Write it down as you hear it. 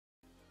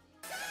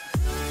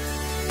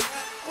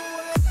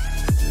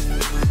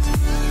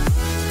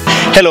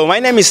Hello, my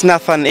name is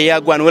Nathan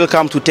Eyagu and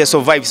welcome to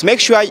Teso Vibes. Make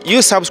sure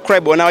you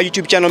subscribe on our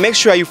YouTube channel. Make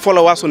sure you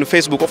follow us on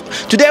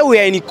Facebook. Today we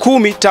are in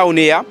Kumi town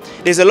here.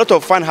 There's a lot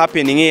of fun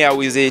happening here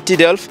with the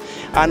TDELF,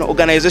 an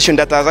organization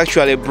that has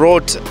actually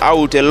brought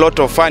out a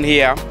lot of fun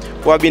here.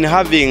 We have been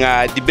having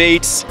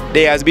debates,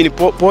 there has been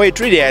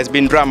poetry, there has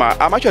been drama.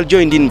 I'm actually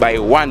joined in by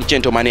one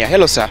gentleman here.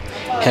 Hello, sir.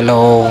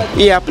 Hello.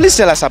 Yeah, please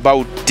tell us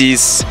about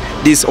this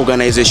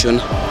organization.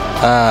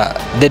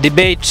 The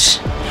debate,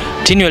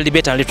 Tenual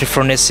Debate and Literary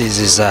Furnaces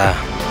is a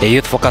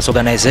youth-focused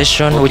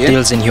organization which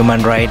deals in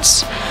human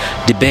rights,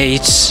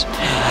 debates,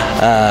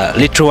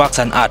 literary works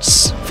and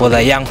arts for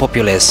the young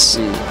populace.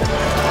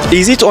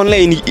 Is it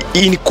only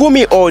in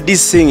Kumi or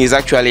this thing is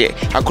actually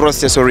across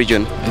the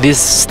region?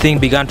 This thing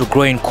began to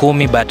grow in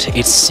Kumi, but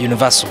it's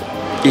universal.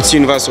 It's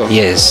universal?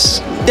 Yes.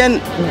 Then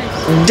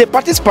the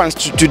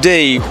participants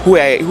today who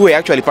are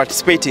actually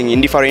participating in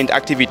different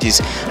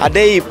activities, are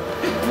they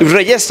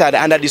registered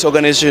under this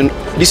organization,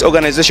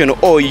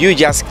 or you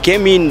just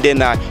came in, then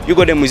you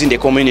got them within the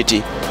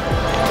community?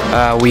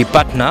 We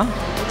partner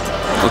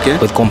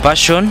with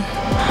Compassion,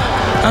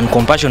 and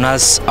Compassion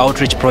has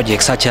outreach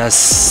projects such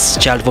as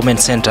child development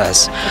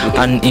centers.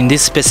 And in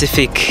this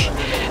specific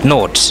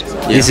note,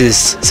 this is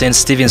St.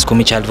 Stephen's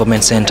Kumi Child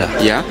Development Center.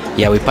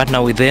 Yeah, we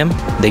partner with them,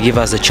 they give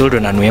us the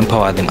children and we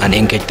empower them and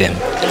engage them.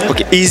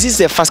 Okay, is this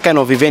the first kind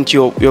of event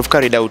you've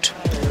carried out?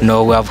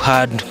 No, we have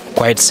had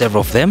quite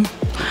several of them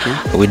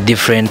with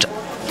different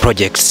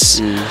projects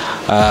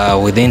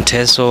within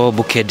Teso,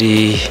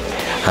 Bukedi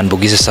and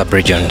Bugisu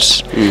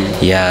sub-regions.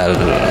 Yeah,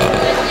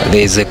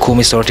 there is a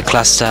Kumi sorority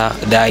cluster.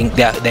 They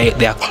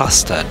are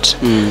clustered.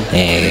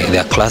 They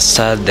are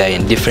clustered. They are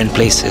in different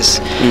places,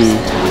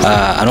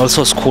 and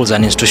also schools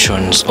and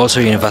institutions, also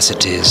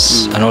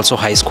universities, and also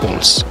high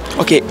schools.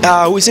 Okay,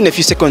 within a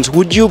few seconds,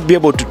 would you be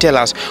able to tell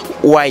us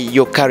why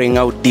you're carrying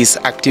out these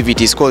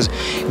activities? Because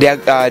there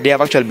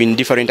have actually been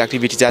different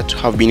activities that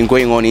have been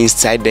going on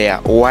inside there.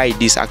 Why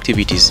these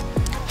activities?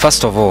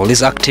 First of all,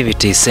 this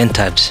activity is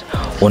centered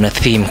on a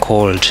theme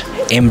called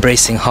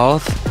Embracing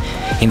Health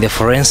in the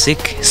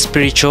forensic,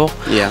 spiritual,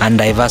 and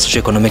diverse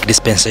socio-economic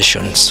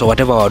dispensations. So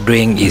whatever we're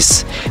doing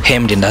is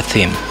hemmed in that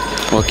theme.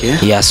 Okay.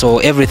 Yeah, so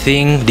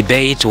everything,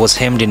 debate was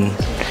hemmed in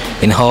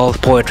health,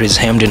 poetry is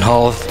hemmed in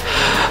health,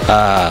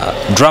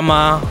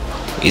 drama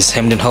is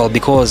hemmed in health,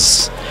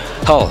 because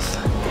health,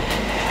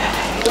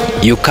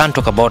 you can't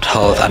talk about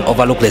health and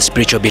overlook the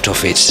spiritual bit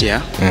of it.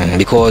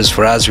 Because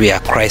for us, we are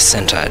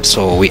Christ-centered,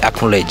 so we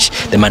acknowledge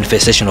the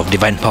manifestation of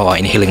divine power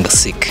in healing the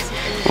sick.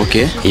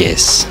 Okay.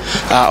 Yes.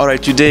 All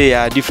right.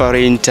 Today,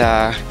 different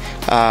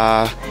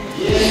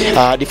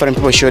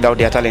people showed out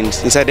their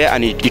talents inside there,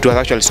 and it was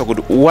actually so good.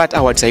 What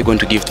awards are you going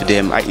to give to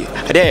them? Are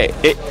there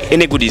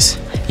any goodies?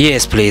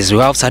 Yes, please. We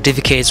have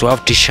certificates, we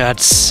have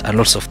T-shirts, and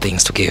lots of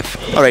things to give.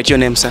 All right. Your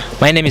name, sir?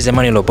 My name is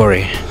Emmanuel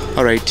Obore.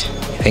 All right.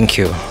 Thank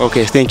you.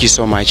 Okay, thank you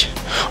so much.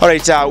 All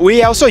right,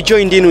 we also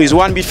joined in with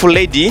one beautiful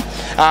lady.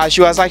 She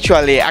was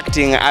actually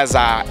acting as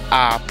a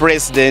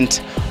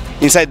president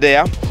inside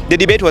there. The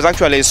debate was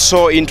actually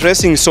so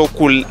interesting, so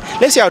cool.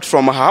 Let's hear out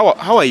from her.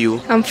 How are you?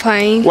 I'm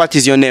fine. What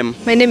is your name?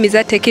 My name is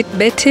Atekit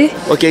Betty.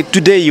 Okay,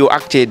 today you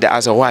acted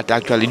as a what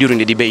actually during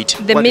the debate?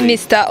 The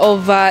Minister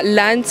of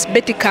Lands,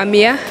 Betty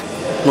Kamia.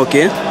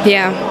 Okay.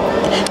 Yeah.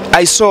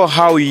 I saw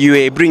how you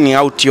were bringing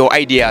out your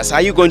ideas.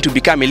 Are you going to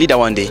become a leader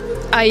one day?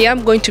 I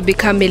am going to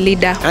become a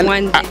leader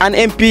one day. An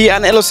MP,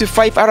 an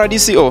LOC5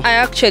 RDCO? I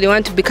actually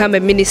want to become a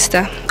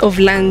Minister of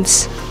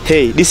Lands.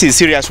 Hey, this is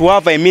serious. We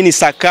have a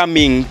minister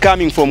coming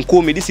from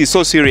Kumi. This is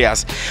so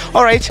serious.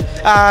 All right,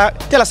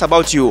 tell us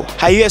about you.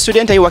 Are you a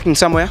student? Are you working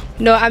somewhere?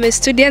 No, I'm a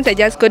student. I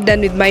just got done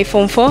with my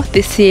Form 4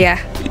 this year.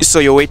 So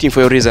you're waiting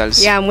for your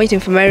results? Yeah, I'm waiting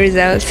for my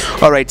results.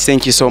 All right,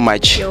 thank you so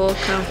much. You're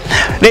welcome.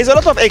 There's a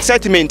lot of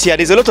excitement here.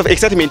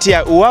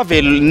 We have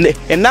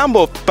a number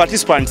of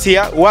participants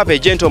here. We have a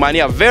gentleman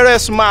here. Very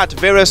smart,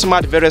 very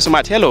smart, very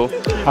smart. Hello.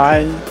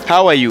 Hi.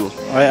 How are you?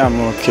 I am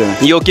okay.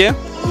 You okay?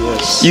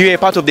 Yes. You were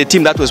part of the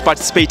team that was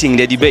participating in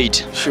the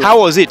debate. Sure. How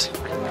was it?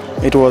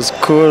 It was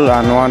cool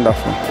and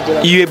wonderful.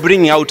 You were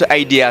bringing out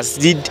ideas.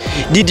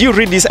 Did you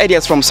read these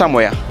ideas from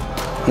somewhere?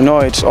 No,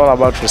 it's all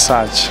about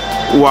research.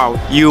 Wow,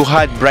 you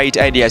had bright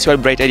ideas. You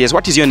had bright ideas.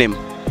 What is your name?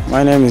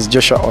 My name is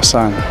Joshua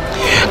Osan.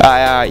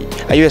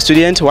 Are you a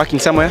student working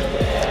somewhere?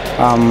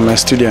 I'm a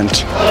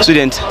student.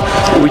 Student?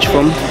 Which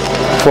form?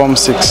 Form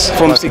 6.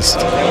 Form 6.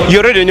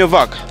 You're ready on your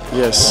work?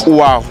 Yes.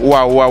 Wow,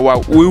 wow, wow,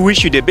 wow. We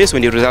wish you the best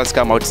when the results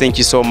come out. Thank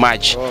you so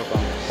much.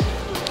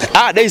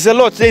 There's a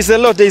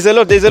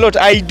lot.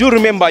 I do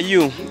remember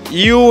you.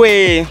 You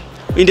were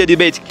in the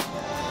debate.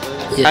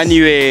 Yes. And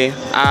you were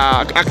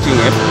acting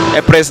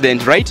a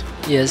president, right?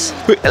 Yes.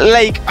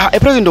 Like a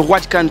president of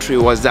what country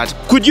was that?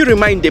 Could you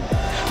remind the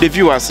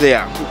viewers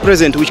there?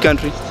 President which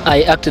country?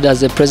 I acted as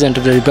the president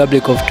of the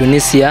Republic of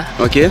Tunisia.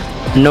 Okay.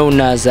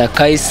 Known as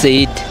Kais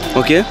Said.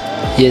 Okay.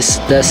 Yes,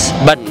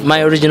 but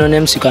my original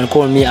names, you can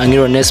call me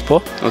Angiro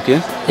Nespo.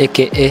 Okay.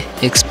 AKA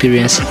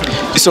Experience.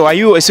 So are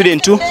you a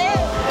student too?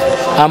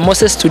 I'm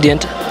also a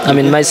student. I'm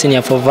in my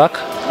senior for VAC.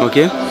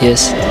 Okay.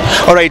 Yes.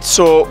 All right.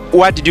 So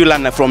what did you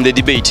learn from the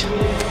debate?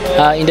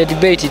 In the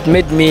debate, it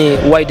made me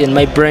widen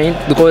my brain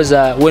because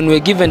when we were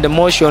given the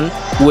motion,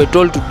 we were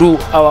told to do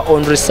our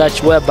own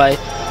research, whereby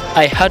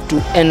I had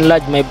to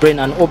enlarge my brain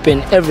and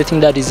open everything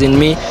that is in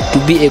me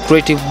to be a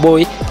creative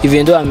boy.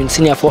 Even though I'm in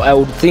senior 4, I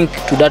would think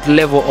to that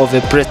level of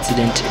a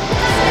president.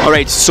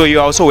 Alright, so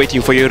you're also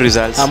waiting for your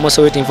results? I'm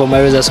also waiting for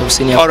my results of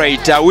senior 4.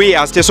 Alright, we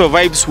as Teso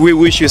Vibes, we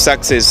wish you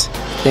success.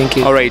 Thank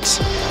you. Alright.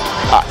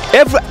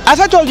 As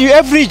I told you,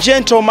 every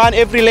gentleman,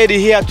 every lady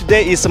here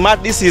today is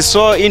smart. This is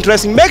so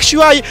interesting. Make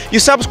sure you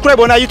subscribe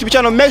on our YouTube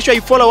channel. Make sure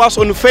you follow us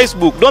on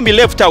Facebook. Don't be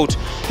left out.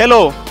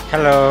 Hello.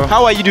 Hello.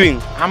 How are you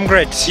doing? I'm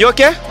great. You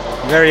okay?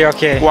 Very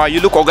okay. Wow, you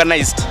look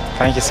organized.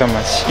 Thank you so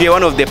much. You're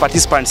one of the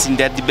participants in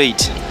that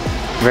debate.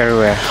 Very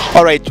well.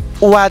 Alright,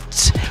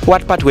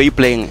 what part were you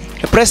playing?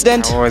 The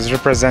president? I was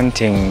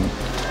representing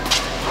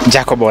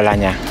Jacob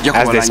Olanya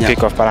as the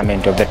Speaker of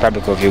Parliament of the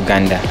Republic of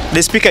Uganda.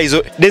 The Speaker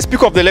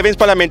of the 11th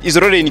Parliament is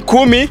already in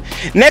Kumi.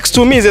 Next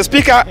to me is the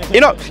Speaker.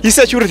 You know, he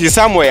said security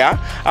somewhere.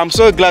 I'm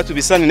so glad to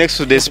be standing next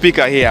to the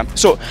Speaker here.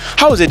 So,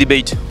 how was the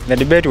debate? The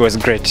debate was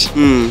great.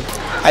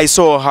 I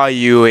saw how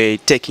you were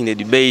taking the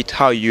debate,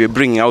 how you were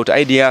bringing out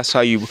ideas,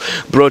 how you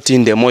brought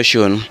in the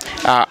motion.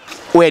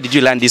 Where did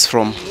you learn this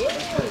from?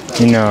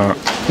 You know,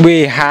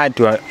 we had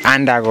to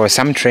undergo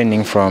some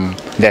training from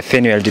the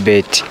annual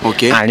debate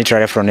and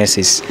literary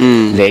phronesis.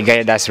 They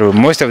guided us through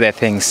most of the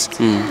things.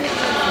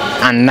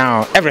 And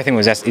now everything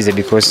was just easy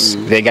because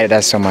they guided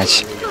us so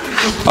much.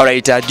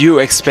 Alright, do you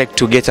expect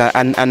to get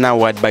an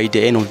award by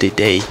the end of the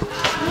day?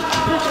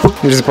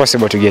 It is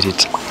possible to get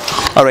it.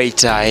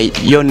 Alright,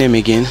 your name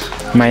again?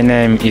 My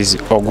name is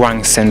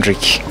Ogwang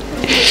Cendric.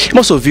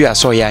 Most of you are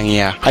so young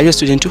here. Are you a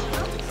student too?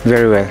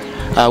 Very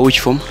well. Which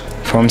form?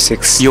 Form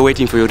 6. You're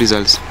waiting for your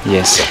results?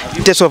 Yes.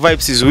 Teso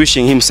Vibes is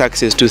wishing him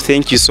success too.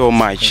 Thank you so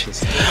much.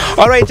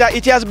 Alright,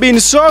 it has been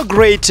so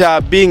great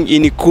being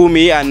in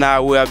Kumi,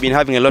 and we have been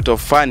having a lot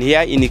of fun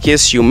here. In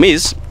case you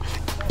miss,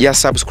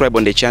 just subscribe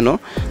on the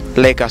channel,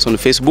 like us on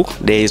Facebook.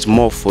 There is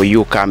more for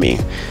you coming.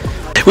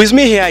 With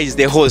me here is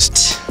the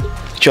host,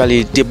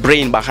 actually the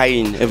brain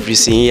behind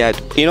everything here.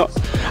 You know,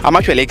 I'm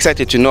actually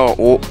excited to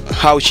know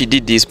how she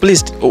did this.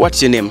 Please,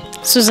 what's your name?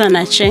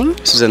 Susanna Cheng.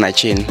 Susanna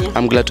Cheng. Yeah.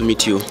 I'm glad to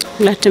meet you.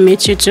 Glad to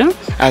meet you too.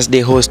 As the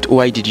host,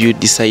 why did you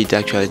decide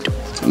actually to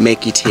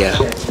make it here?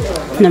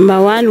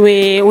 Number one,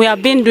 we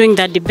have been doing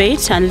that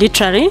debate and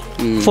literary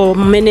for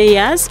many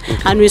years,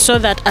 and we saw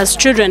that as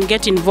children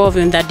get involved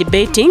in the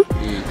debating,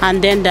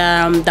 and then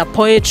the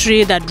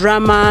poetry, the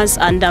dramas,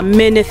 and the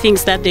many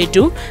things that they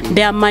do,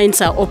 their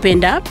minds are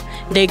opened up.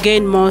 They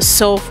gain more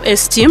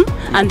self-esteem,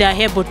 and they are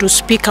able to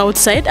speak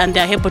outside, and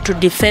they are able to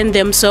defend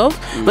themselves.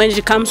 When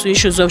it comes to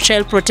issues of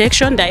child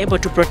protection, they are able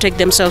to protect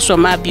themselves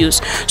from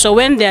abuse. So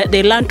when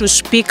they learn to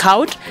speak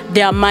out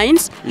their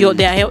minds,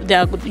 they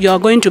are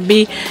going to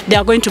be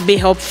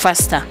helped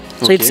faster.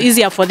 So it's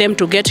easier for them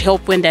to get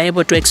help when they are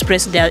able to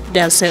express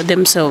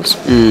themselves.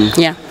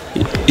 Yeah.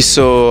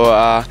 So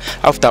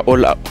after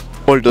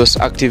all those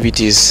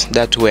activities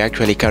that were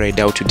actually carried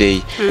out today,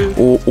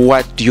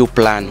 what do you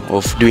plan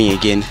of doing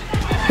again?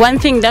 One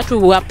thing that we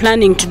were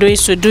planning to do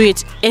is to do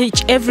it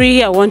every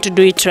year. I want to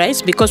do it right,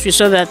 because we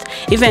saw that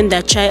even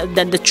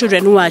the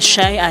children who are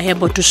shy are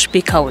able to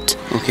speak out.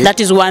 That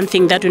is one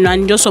thing that we know,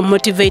 and it also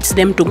motivates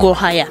them to go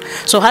higher.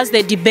 So as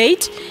they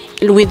debate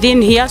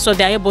within here, so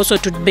they are able also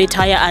to debate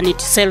higher, and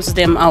it sells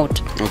them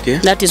out.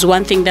 That is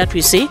one thing that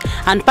we see,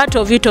 and part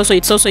of it also,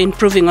 it's also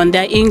improving on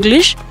their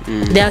English,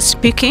 their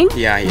speaking,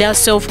 their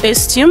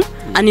self-esteem,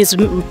 and it's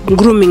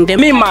grooming them.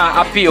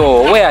 Jemima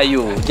Apio, where are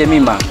you,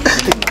 Jemima?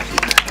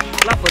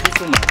 Clap for this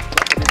woman.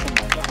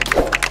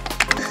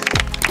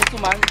 This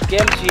woman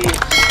came, she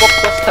spoke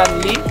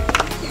constantly.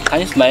 Can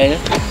you smile?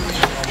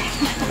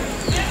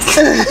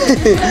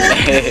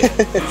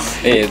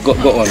 Hey, go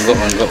on.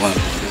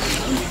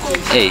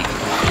 Hey.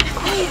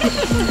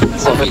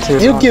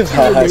 You give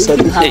her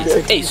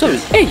certificate. Hey, sorry.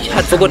 Hey, I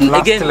had forgotten.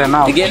 Again.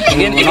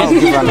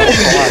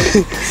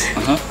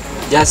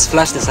 Just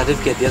flash the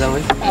certificate the other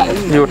way.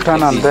 You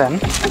turn and then.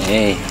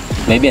 Hey,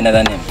 maybe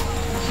another name.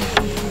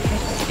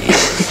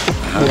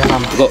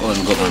 Go on.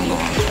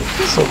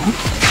 So,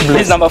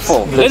 this is number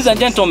 4. Ladies and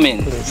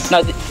gentlemen,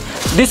 now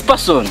this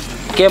person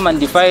came and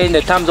defined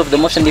the terms of the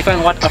motion,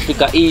 defined what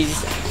Africa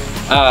is,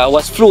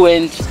 was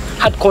fluent,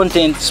 had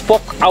content,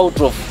 spoke out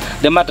of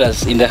the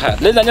matters in the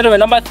heart. Ladies and gentlemen,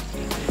 number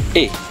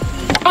 8.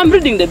 I'm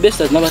reading the best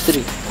as number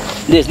 3.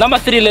 This number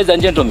 3, ladies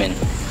and gentlemen.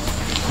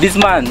 This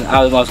man,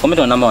 I was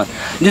commenting on number 1.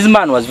 This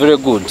man was very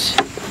good.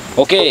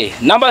 Okay,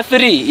 number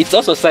 3, it's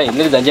also signed,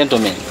 ladies and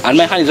gentlemen, and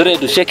my hand is ready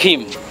to shake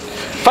him.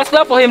 First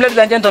clap for him, ladies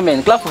and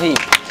gentlemen. Clap for him.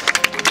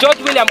 George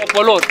William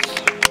Opolot.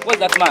 Where's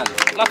that man?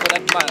 Clap for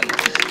that man.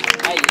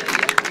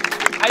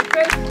 I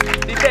felt the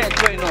debate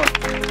going on.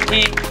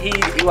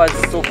 He was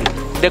so good.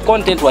 The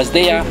content was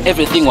there.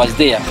 Everything was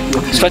there.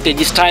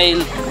 Strategy,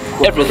 style,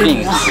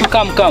 everything.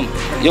 Come.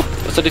 Your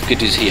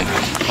certificate is here.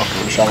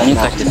 Okay. Can you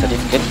catch the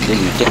certificate? Then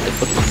you take the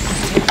photo.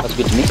 What's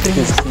with me?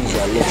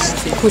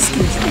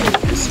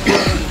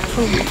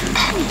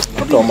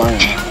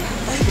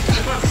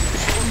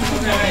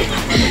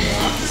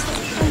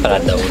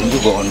 You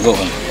go on,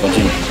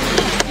 continue.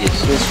 Yes.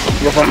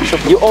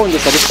 You own the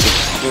certificate.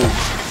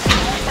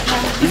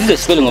 Is this the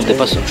spelling of the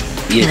person?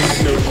 Yes.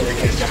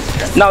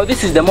 Now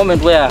this is the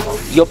moment where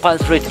your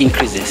pulse rate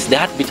increases, the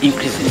heartbeat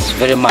increases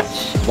very much.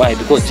 Why?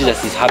 Because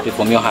Jesus is happy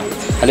from your heart.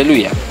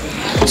 Hallelujah.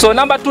 So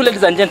number 2,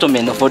 ladies and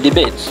gentlemen, for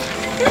debate.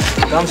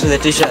 Comes with a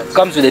t-shirt.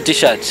 Comes with a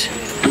t-shirt.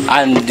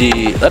 And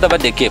what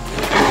about the cape?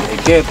 The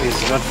cape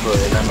is not for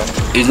the number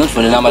 2. It's not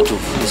for the number 2.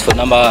 It's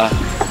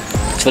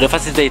for the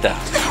facilitator.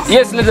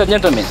 Yes, ladies and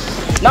gentlemen.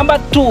 Number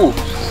 2.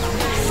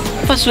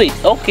 First wait.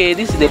 Okay,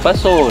 this is the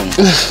person.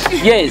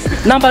 Yes.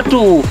 Number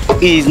 2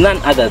 is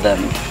none other than.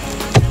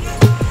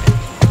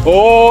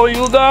 Oh,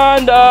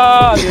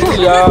 Uganda!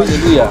 Hallelujah,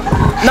 hallelujah.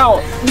 Now,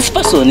 this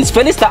person is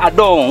Felista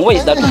Adong. Where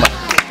is that woman?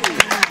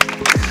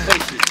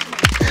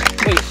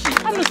 Where is she?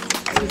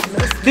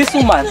 This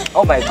woman,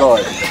 oh my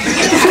God.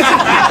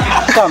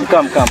 Come.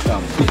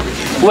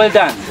 Well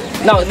done.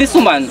 Now, this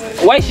woman,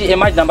 why she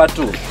emerged number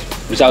 2?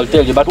 Which I will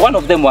tell you. But one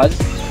of them was,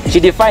 she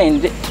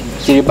defined,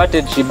 she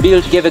rebutted, she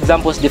built, gave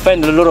examples,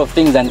 defined a lot of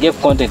things and gave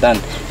content.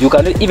 And you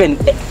can even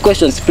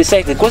questions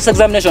precisely,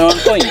 cross-examination on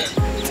point.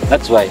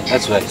 That's why.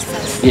 Yes.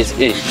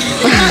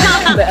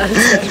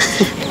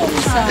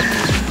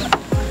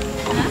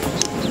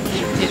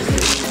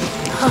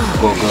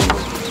 Go.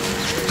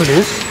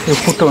 Please, you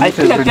put on. I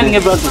feel like telling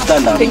everyone to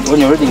stand up when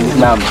you're reading this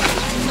number.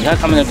 You have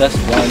how many of us?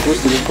 1, 2,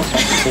 3, 4, 5,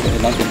 6, 7,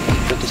 8, 9, 10,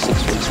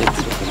 26, 27.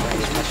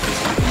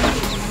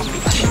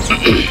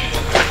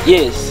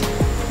 Yes.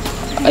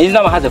 His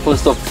number has a full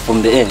stop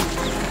from the end.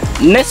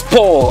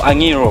 Nespo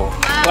Angiro.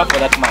 Clap for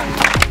that man.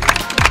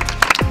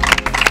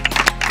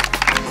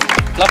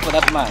 Clap for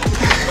that man.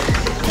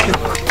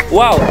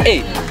 Wow,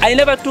 hey, I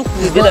never took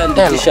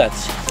the t-shirt.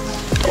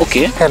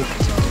 Okay.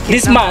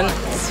 This man,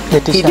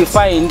 he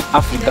defined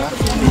Africa.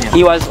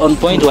 He was on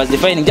point, he was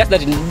defining, just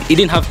that he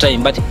didn't have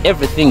time, but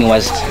everything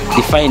was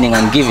defining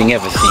and giving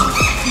everything.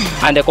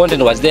 And the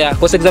content was there,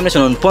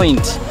 cross-examination on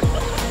point,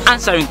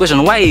 answering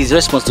questions, why his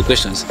response to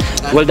questions.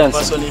 Well done, sir.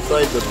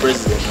 Personified the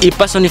president. He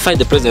personified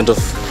the president of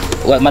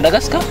what,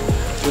 Madagascar?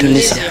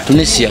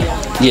 Tunisia.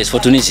 Yes, for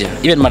Tunisia.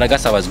 Even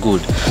Madagascar was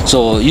good.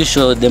 So you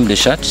showed them the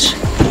shirt,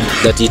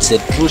 that it's a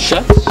true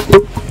shirt.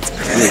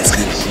 Yes.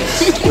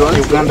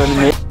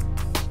 Ugandan